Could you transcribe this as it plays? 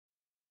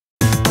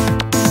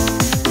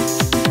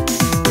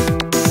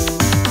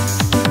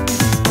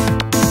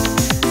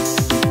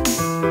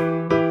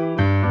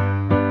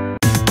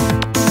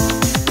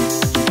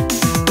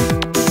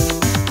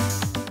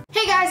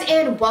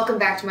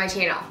back to my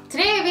channel.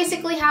 Today I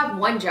basically have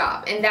one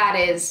job, and that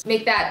is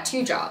make that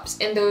 2 jobs.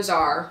 And those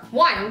are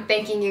 1,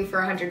 thanking you for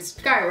 100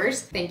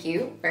 subscribers. Thank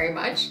you very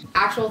much.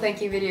 Actual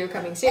thank you video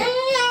coming soon.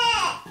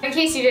 In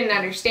case you didn't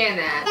understand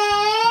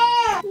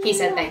that, he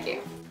said thank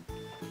you.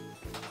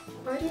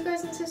 Why do you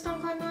guys insist on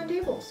climbing on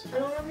tables? I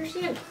don't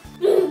understand.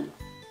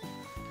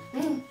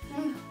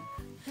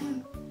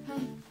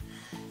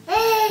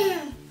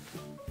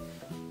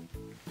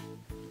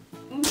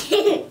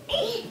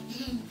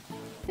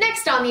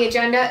 Next on the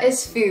agenda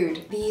is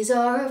food. These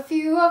are a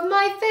few of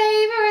my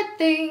favorite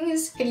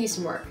things. Could use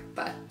some work,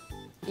 but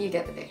you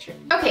get the picture.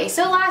 Okay,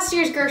 so last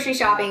year's grocery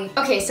shopping.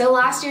 Okay, so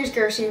last year's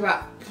grocery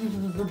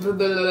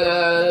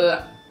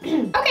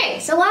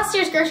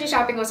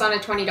shopping was on a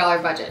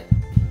 $20 budget.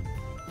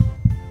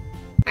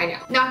 I know,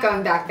 not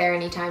going back there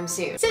anytime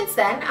soon. Since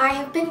then, I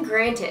have been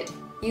granted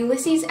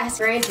Ulysses S.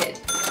 Granted.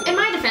 In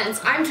my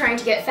defense, I'm trying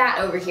to get fat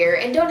over here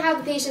and don't have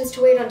the patience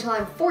to wait until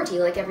I'm 40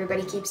 like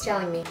everybody keeps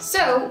telling me.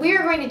 So we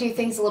are going to do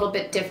things a little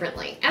bit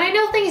differently. And I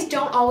know things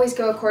don't always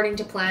go according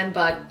to plan,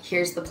 but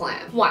here's the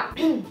plan.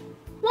 1.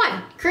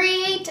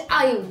 Create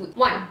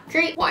one.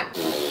 Okay,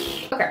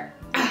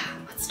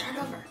 let's start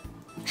over.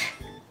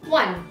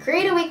 1.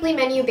 Create a weekly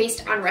menu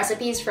based on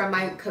recipes from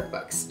my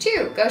cookbooks.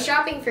 2. Go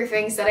shopping for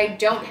things that I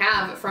don't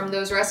have from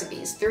those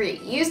recipes. 3.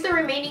 Use the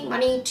remaining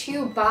money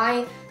to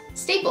buy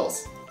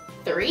staples.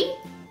 3?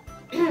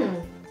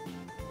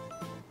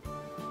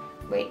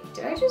 Wait,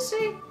 did I just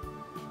say?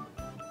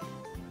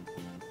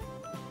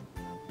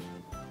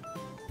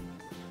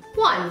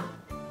 1.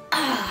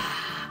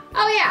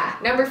 Oh yeah,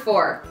 number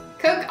 4.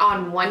 Cook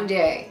on one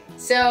day.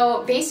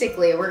 So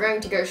basically, we're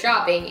going to go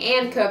shopping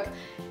and cook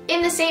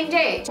in the same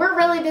day. We're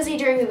really busy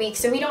during the week,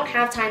 so we don't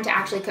have time to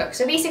actually cook.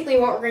 So basically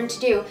what we're going to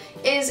do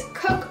is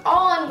cook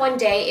all on one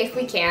day if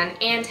we can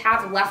and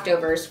have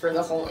leftovers for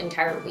the whole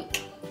entire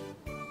week.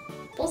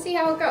 We'll see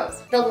how it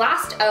goes. The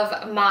last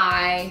of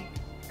my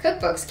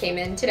cookbooks came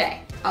in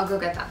today. I'll go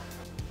get them.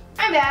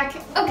 I'm back.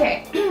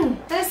 Okay,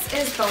 this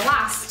is the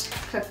last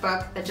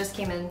cookbook that just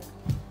came in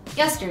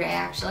yesterday,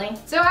 actually.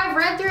 So I've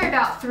read through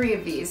about 3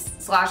 of these,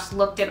 /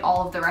 looked at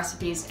all of the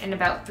recipes in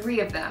about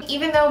 3 of them.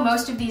 Even though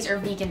most of these are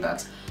vegan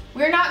books,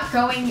 we're not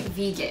going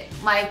vegan.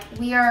 Like,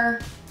 we are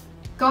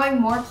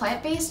going more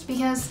plant-based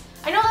because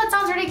I know that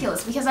sounds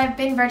ridiculous because I've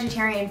been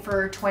vegetarian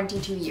for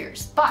 22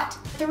 years, but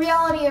the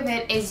reality of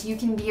it is you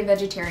can be a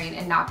vegetarian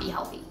and not be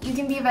healthy. You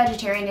can be a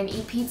vegetarian and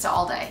eat pizza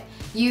all day.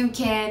 You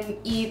can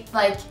eat,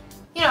 like,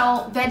 you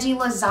know, veggie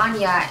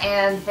lasagna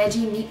and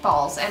veggie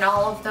meatballs and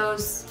all of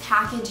those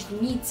packaged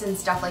meats and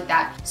stuff like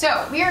that.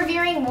 So we are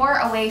veering more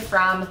away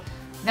from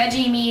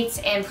veggie meats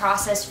and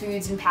processed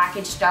foods and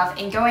packaged stuff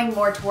and going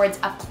more towards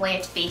a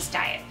plant-based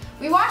diet.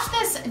 We watched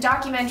this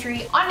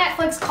documentary on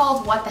Netflix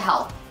called What the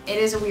Health. It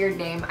is a weird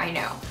name, I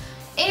know.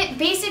 It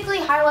basically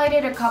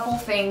highlighted a couple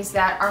things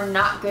that are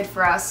not good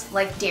for us,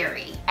 like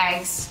dairy,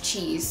 eggs,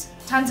 cheese,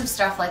 tons of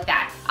stuff like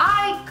that.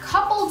 I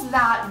coupled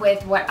that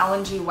with what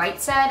Ellen G.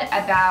 White said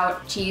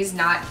about cheese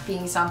not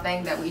being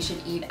something that we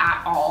should eat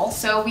at all.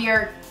 So we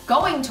are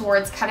going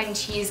towards cutting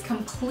cheese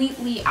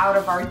completely out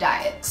of our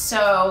diet.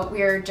 So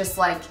we're just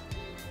like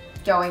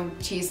going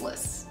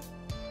cheeseless.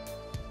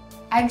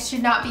 Eggs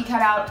should not be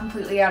cut out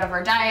completely out of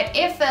our diet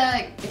if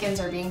the chickens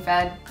are being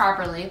fed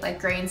properly, like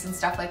grains and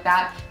stuff like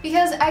that,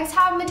 because eggs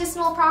have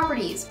medicinal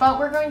properties, but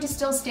we're going to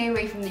still stay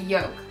away from the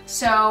yolk.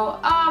 So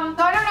I don't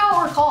know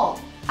what we're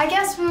called. I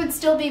guess we would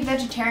still be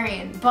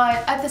vegetarian,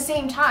 but at the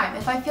same time,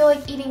 if I feel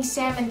like eating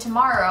salmon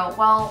tomorrow,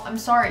 well, I'm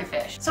sorry,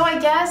 fish. So I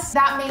guess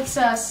that makes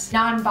us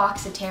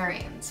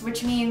non-boxitarians,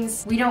 which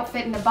means we don't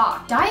fit in a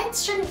box.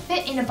 Diets shouldn't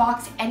fit in a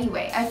box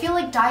anyway. I feel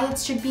like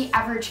diets should be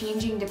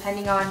ever-changing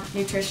depending on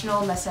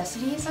nutritional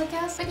necessities, I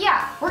guess. But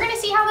yeah, we're gonna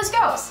see how this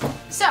goes.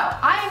 So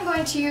I am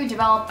going to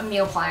develop a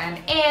meal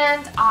plan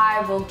and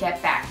I will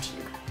get back to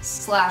you.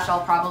 /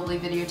 I'll probably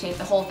videotape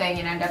the whole thing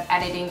and end up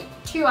editing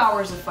 2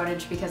 hours of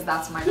footage because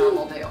that's my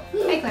normal do.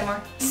 Hey Claymore.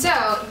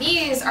 So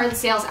these are the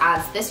sales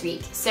ads this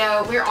week.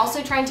 So we're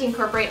also trying to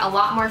incorporate a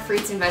lot more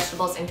fruits and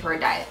vegetables into our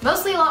diet.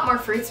 Mostly a lot more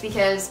fruits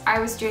because I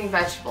was doing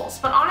vegetables.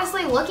 But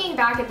honestly, looking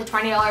back at the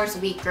 $20 a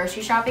week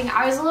grocery shopping,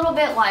 I was a little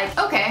bit like,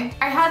 okay,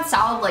 I had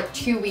salad like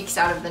 2 weeks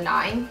out of the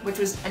 9, which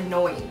was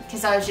annoying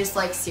because I was just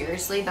like,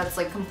 seriously, that's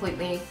like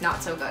completely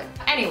not so good.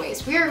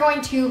 Anyways, we are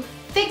going to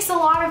fix a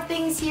lot of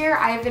things here.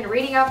 I have been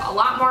reading up a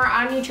lot more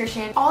on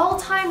nutrition.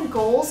 All-time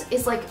goals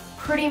is like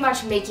pretty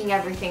much making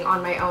everything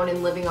on my own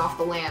and living off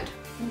the land.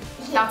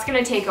 That's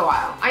gonna take a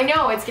while. I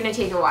know it's gonna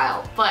take a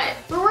while, but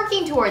we're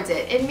working towards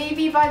it. And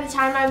maybe by the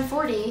time I'm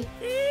 40,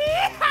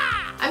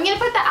 I'm gonna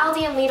put the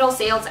Aldi and Lidl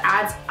sales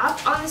ads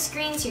up on the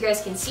screen so you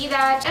guys can see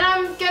that. And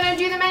I'm gonna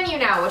do the menu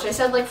now, which I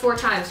said like 4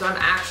 times, so I'm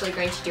actually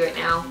going to do it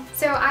now.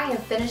 So I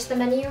have finished the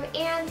menu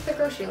and the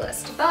grocery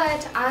list,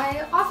 but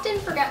I often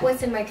forget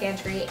what's in my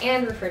pantry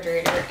and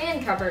refrigerator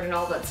and cupboard and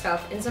all that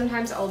stuff, and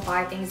sometimes I'll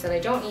buy things that I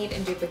don't need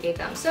and duplicate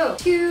them. So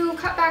to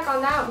cut back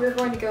on that, we're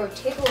going to go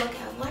take a look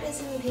at what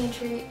is in the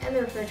pantry and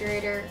the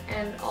refrigerator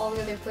and all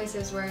the other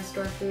places where I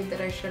store food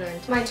that I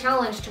shouldn't. My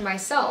challenge to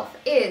myself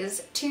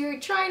is to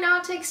try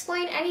not to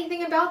explain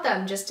anything about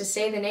them, just to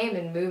say the name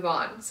and move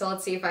on. So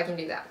let's see if I can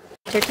do that.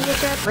 Tortilla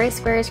chip, rice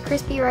squares,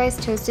 crispy rice,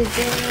 toasted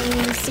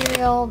grain,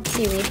 cereal,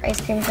 seaweed, ice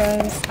cream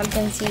cones,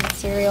 pumpkin seed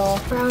cereal,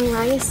 brown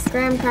rice,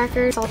 graham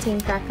crackers,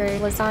 saltine crackers,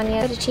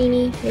 lasagna,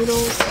 fettuccine,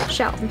 noodles,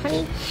 shell, some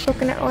honey,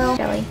 coconut oil,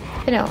 jelly,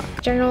 vanilla,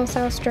 General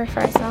Tso's stir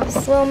fry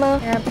sauce, Wilma,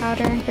 Arab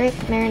powder, grape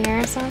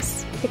marinara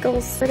sauce,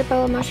 pickles,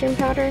 portobello mushroom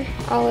powder,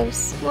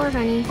 olives, more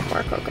honey,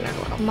 more coconut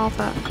oil,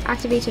 malta,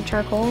 activated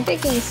charcoal,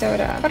 baking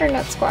soda,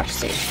 butternut squash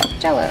soup,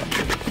 jello,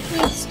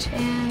 yeast,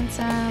 and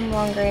some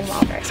long grain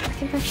wild rice,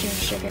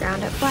 confectioner's sugar,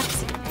 ground up black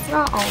seeds,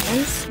 raw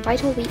almonds,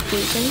 vital wheat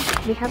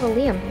gluten. We have a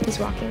Liam, he's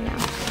walking now.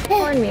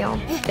 Cornmeal,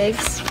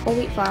 figs, whole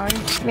wheat flour,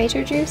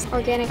 tomato juice,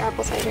 organic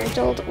apple cider,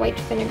 distilled white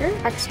vinegar,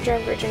 extra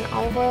virgin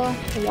olive oil,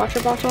 a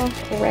water bottle,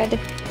 red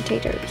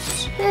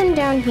potatoes. And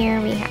down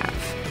here we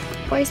have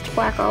sliced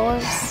black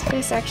olives.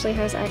 This actually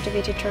has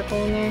activated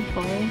charcoal in there.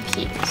 Corn,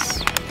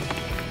 peas.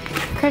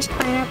 Crushed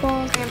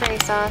pineapples, cranberry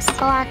sauce,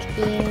 black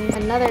beans,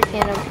 another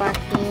can of black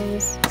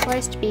beans,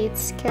 sliced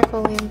beets,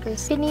 carefully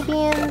pressed kidney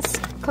beans,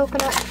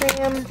 coconut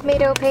cream,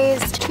 tomato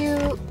paste,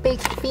 2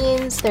 baked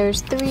beans, there's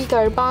 3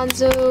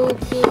 garbanzo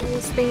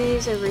beans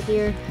thingies over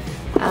here.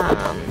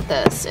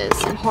 This is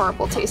some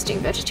horrible tasting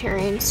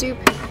vegetarian soup,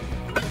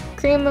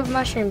 cream of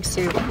mushroom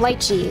soup,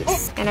 light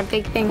cheese, and a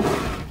big thing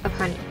of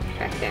honey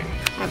back there.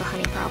 I have a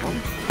honey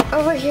problem.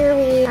 Over here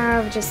we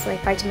have just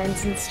like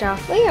vitamins and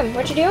stuff. Liam,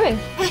 what you doing?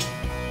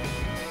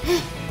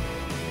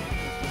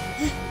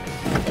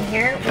 In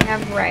here we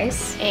have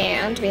rice,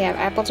 and we have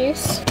apple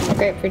juice,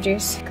 grapefruit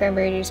juice,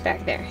 cranberry juice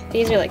back there.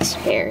 These are like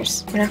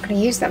spares. We're not gonna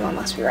use them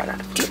unless we run out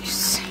of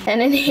juice.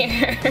 And in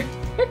here,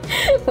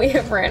 we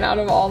have ran out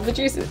of all the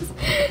juices.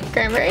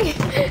 Cranberry,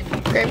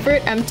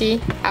 grapefruit,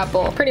 empty,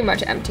 apple, pretty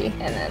much empty.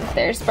 And then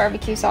there's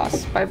barbecue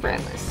sauce by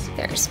Brandless.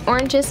 There's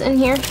oranges in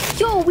here.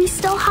 Yo, we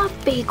still have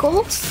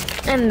bagels.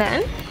 And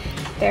then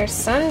there's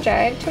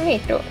sun-dried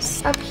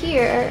tomatoes. Up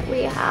here,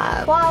 we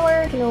have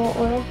flour, canola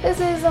oil. This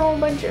is a whole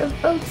bunch of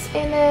oats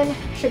and then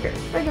sugar.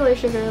 Regular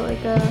sugar,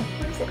 like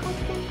what is it called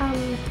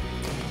again?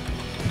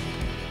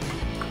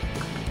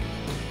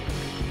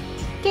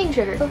 Cane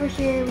sugar. Over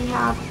here, we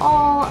have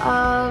all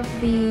of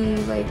the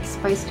like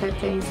spice type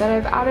things that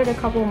I've added a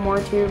couple more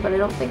to, but I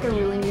don't think I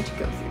really need to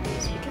go through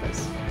these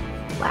because,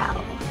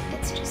 wow.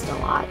 It's just a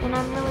lot, and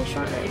I'm really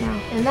short right now.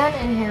 And then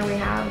in here we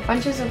have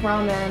bunches of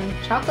ramen.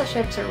 Chocolate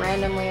chips are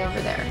randomly over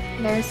there.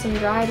 There's some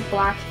dried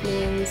black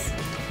beans,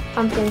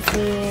 pumpkin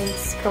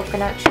seeds,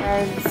 coconut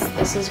shreds.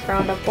 This is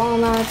ground up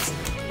walnuts.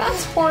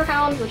 That's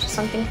horehound, which is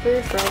something for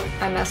your throat.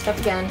 I messed up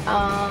again.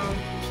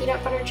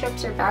 Peanut butter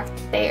chips are back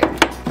there.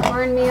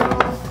 Cornmeal,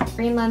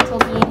 green lentil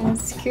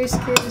beans,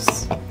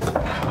 couscous,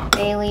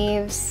 bay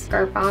leaves,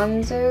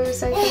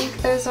 garbanzos, I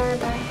think those are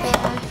back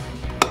there.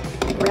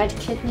 Red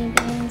kidney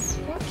beans.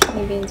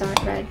 Kidney beans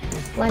aren't red.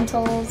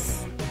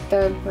 Lentils,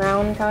 the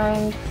brown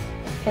kind.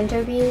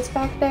 Pinto beans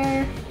back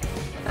there.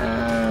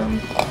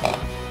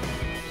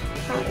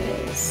 That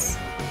is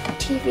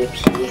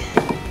TVP.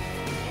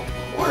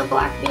 More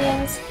black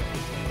beans.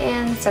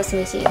 And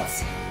sesame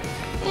seeds.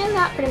 And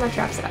that pretty much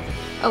wraps it up.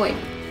 Oh wait,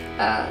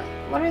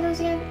 what are those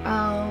again?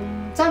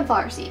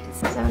 Sunflower seeds.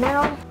 So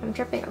now I'm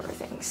tripping over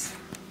things.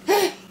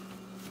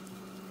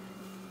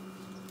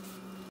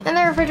 In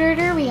the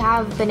refrigerator, we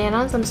have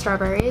bananas, some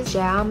strawberries,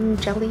 jam,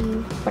 jelly,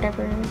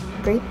 whatever,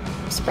 grape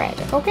spread.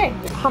 Okay,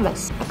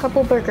 hummus, a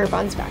couple burger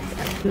buns back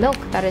there, milk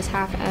that is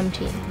half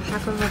empty,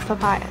 half of a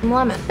papaya,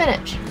 lemon,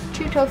 spinach,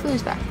 2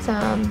 tofus back,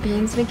 some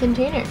beans in a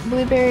container,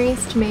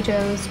 blueberries,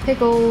 tomatoes,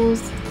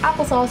 pickles,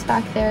 applesauce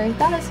back there.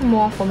 That is some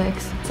waffle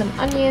mix, some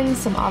onions,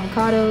 some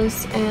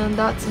avocados, and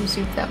that's some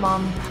soup that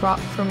Mom brought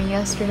for me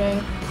yesterday.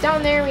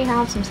 Down there, we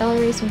have some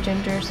celery, some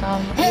ginger,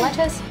 some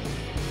lettuce.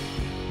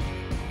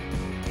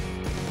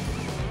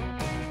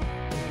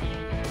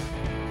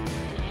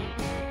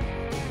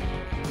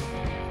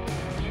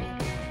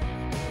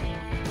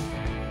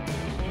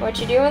 What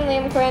you doing,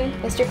 Liam Quinn?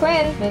 Mr.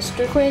 Quinn?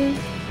 Mr. Quinn?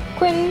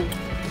 Quinn?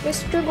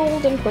 Mr.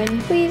 Golden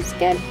Quinn, please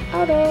get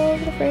out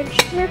of the fridge.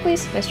 Come here,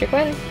 please. Mr.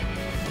 Quinn.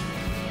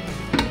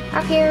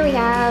 Up here we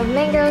have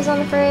mangoes on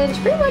the fridge.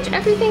 Pretty much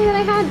everything that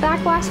I had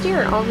back last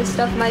year. All this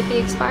stuff might be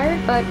expired,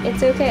 but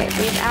it's okay.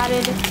 We've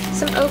added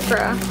some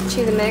okra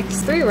to the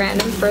mix. 3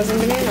 random frozen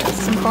bananas.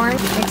 Some corn,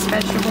 mixed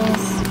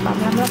vegetables. Blah,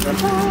 blah, blah, blah,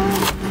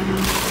 blah.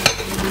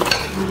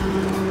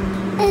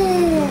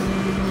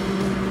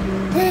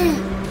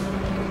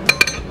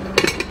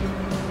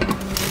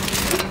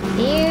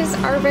 These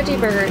are veggie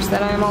burgers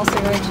that I'm also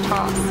going to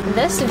toss.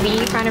 This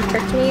V kind of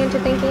tricked me into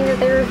thinking that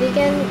they were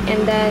vegan,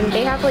 and then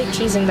they have like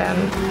cheese in them.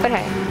 But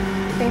hey,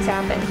 things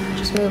happen.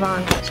 Just move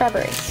on.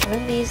 Strawberries.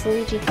 One of these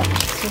Luigi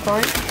cups. Some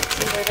corn,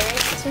 some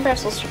blueberries, some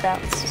Brussels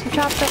sprouts, some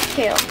chopped up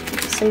kale,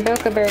 some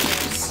Boca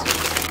burgers,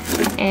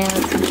 and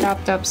some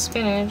chopped up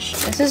spinach.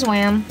 This is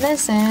Wham.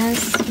 This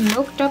is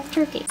smoked up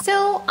turkey.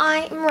 So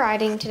I am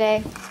riding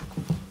today.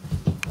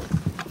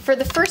 For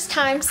the first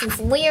time since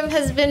Liam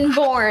has been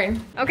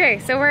born. Okay,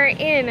 so we're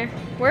in,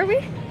 where are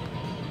we?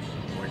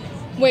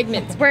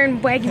 Wegmans. We're in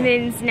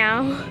Wegmans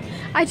now.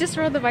 I just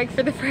rode the bike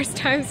for the first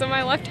time, so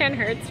my left hand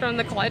hurts from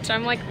the clutch.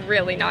 I'm like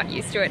really not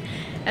used to it.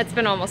 It's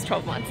been almost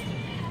 12 months.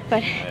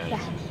 But yeah.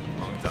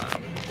 Long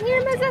time.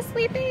 Nirma's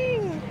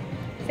sleeping.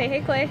 Say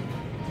hey, Clay.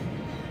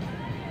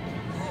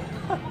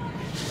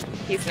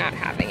 He's not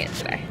having it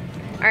today.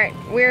 All right,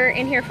 we're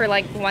in here for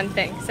like one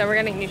thing. So we're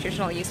getting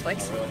nutritional use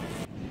flakes.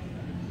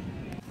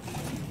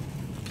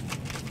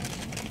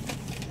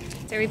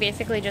 So we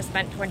basically just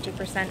spent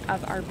 20%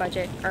 of our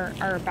budget, or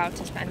are about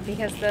to spend,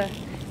 because the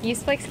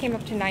use flakes came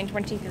up to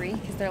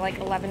 $9.23 because they're like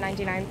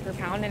 $11.99 per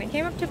pound, and it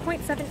came up to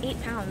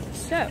 0.78 pounds.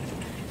 So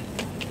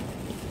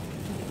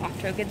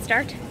off to a good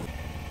start.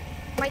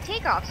 My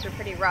takeoffs are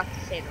pretty rough to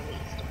say the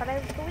least, but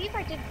I believe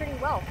I did pretty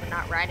well for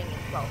not riding in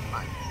 12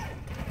 months.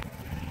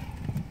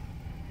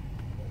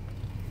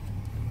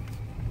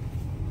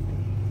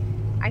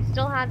 I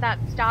still had that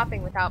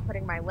stopping without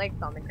putting my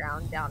legs on the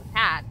ground down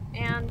pat,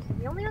 and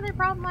the only other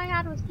problem I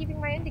had was keeping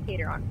my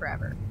indicator on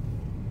forever.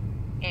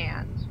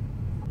 And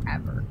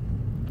ever.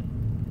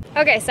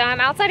 Okay, so I'm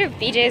outside of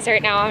BJ's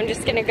right now. I'm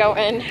just gonna go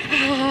in.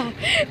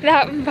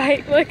 That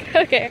might look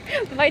okay.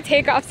 My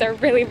takeoffs are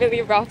really,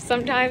 really rough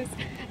sometimes.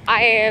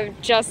 I have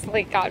just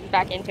like gotten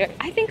back into it.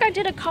 I think I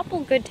did a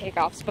couple good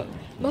takeoffs, but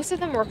most of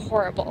them were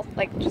horrible.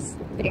 Like, just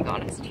being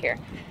honest here.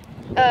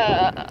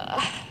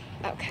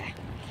 Okay.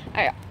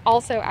 I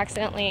also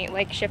accidentally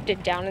like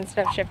shifted down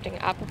instead of shifting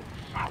up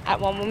at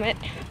one moment.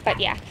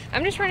 But yeah,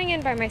 I'm just running in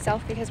by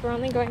myself because we're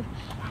only going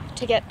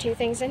to get 2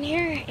 things in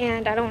here,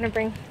 and I don't want to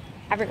bring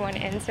everyone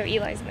in, so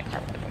Eli's in the car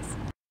with us.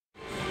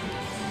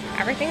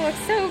 Everything looks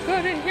so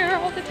good in here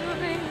all the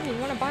time. You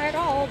want to buy it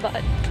all,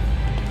 but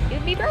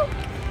you'd be broke.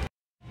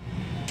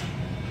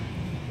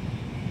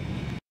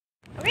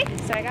 Okay,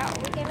 so I got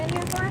what we came in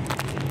here for,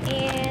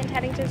 and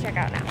heading to the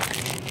checkout now.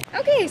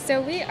 Okay, so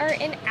we are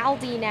in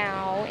Aldi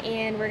now,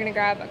 and we're gonna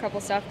grab a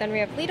couple stuff. Then we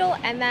have Lidl,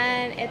 and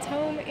then it's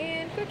home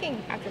and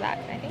cooking after that,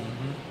 I think.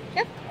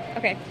 Yep.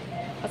 Okay,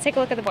 let's take a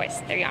look at the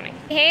boys. They're yawning.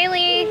 Hey,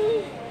 Haley.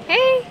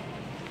 Hey.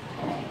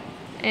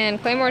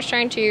 And Claymore's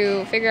trying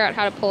to figure out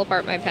how to pull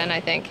apart my pen,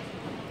 I think.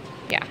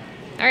 Yeah.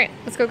 All right,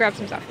 let's go grab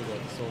some stuff.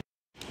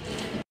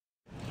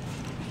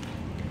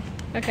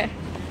 Okay.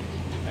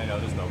 I know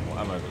there's no point.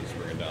 I'm not going to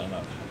bring it down. I'm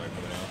not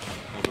coming out.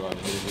 I'll go out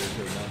and do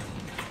it now.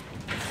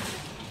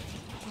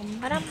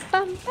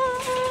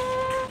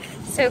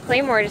 So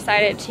Claymore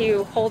decided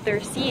to hold their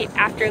seat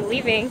after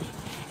leaving,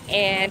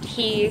 and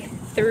he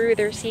threw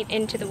their seat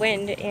into the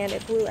wind and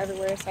it blew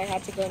everywhere, so I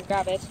had to go and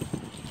grab it.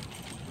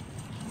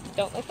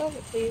 Don't let go of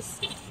it, please.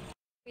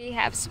 We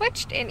have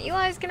switched, and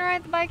Eli's gonna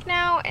ride the bike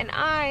now, and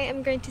I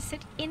am going to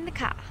sit in the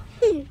car.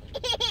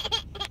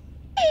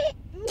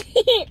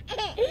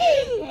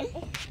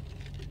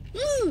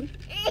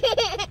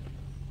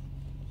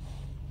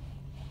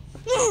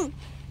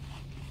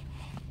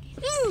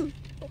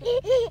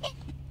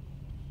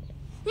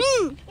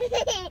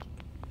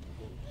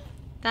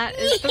 That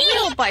is the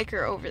real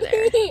biker over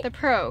there, the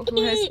pro,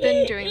 who has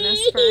been doing this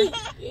for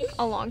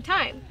a long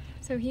time,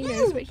 so he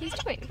knows what he's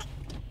doing.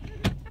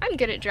 I'm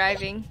good at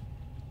driving.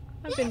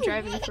 I've been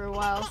driving for a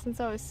while, since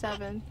I was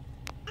 7.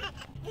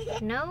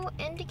 No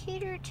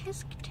indicator,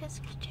 tisk,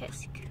 tisk,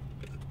 tisk.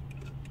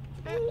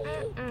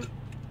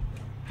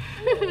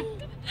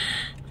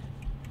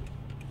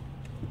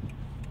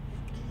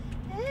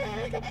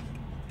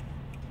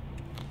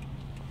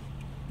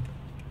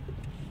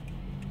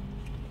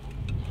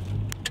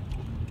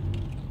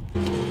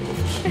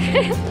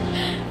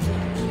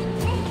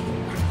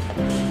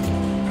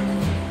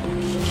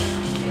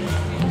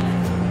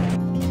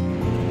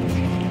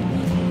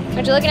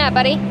 What you looking at,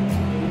 buddy?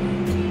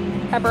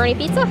 Pepperoni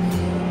pizza?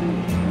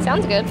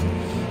 Sounds good.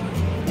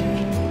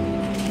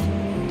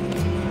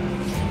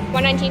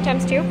 119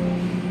 times 2.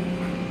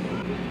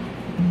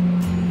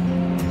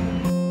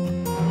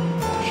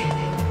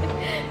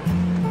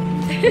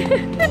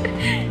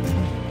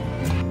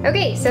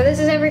 Okay, so this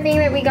is everything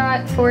that we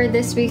got for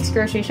this week's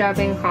grocery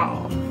shopping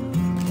haul.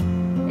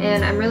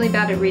 And I'm really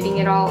bad at reading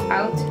it all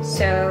out,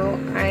 so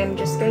I'm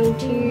just going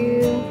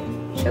to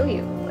show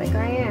you like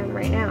I am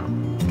right now.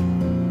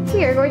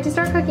 We are going to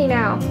start cooking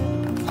now.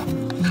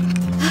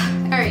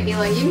 Alright,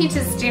 Eli, you need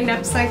to stand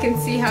up so I can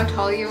see how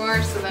tall you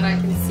are so that I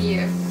can see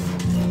you.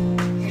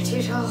 You're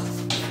too tall.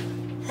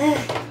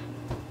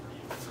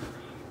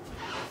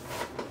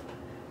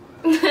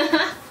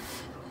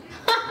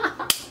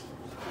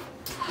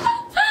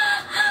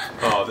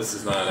 Oh, this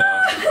is not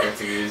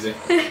too easy.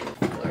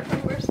 Lord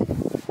have mercy.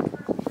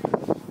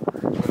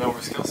 No,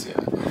 where's Kelsey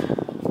at?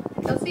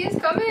 Kelsey is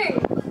coming.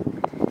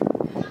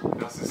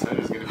 Kelsey said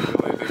he's going to be the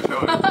only thing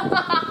showing.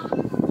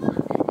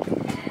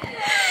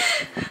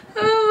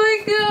 Oh my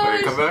gosh. Will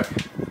you come back?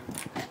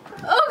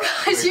 Oh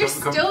gosh, you're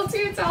still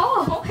too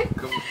tall.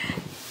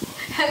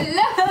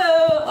 Hello.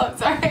 Oh, I'm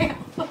sorry.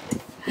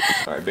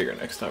 Alright, bigger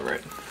next time,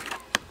 right?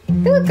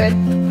 They look good.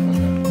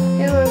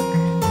 They look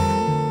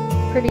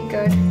pretty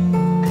good.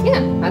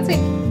 Yeah, that's a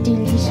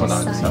delicious Oh,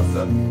 no, just have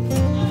that.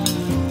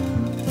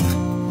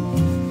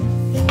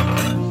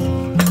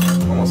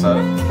 Almost had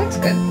it. Looks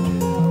good.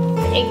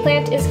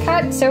 eggplant is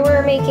cut, so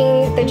we're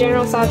making the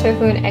General Tso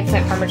tofu and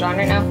eggplant parmesan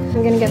right now.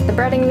 I'm gonna get the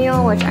breading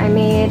meal, which I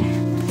made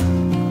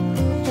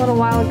a little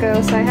while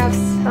ago, so I have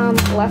some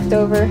left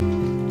over.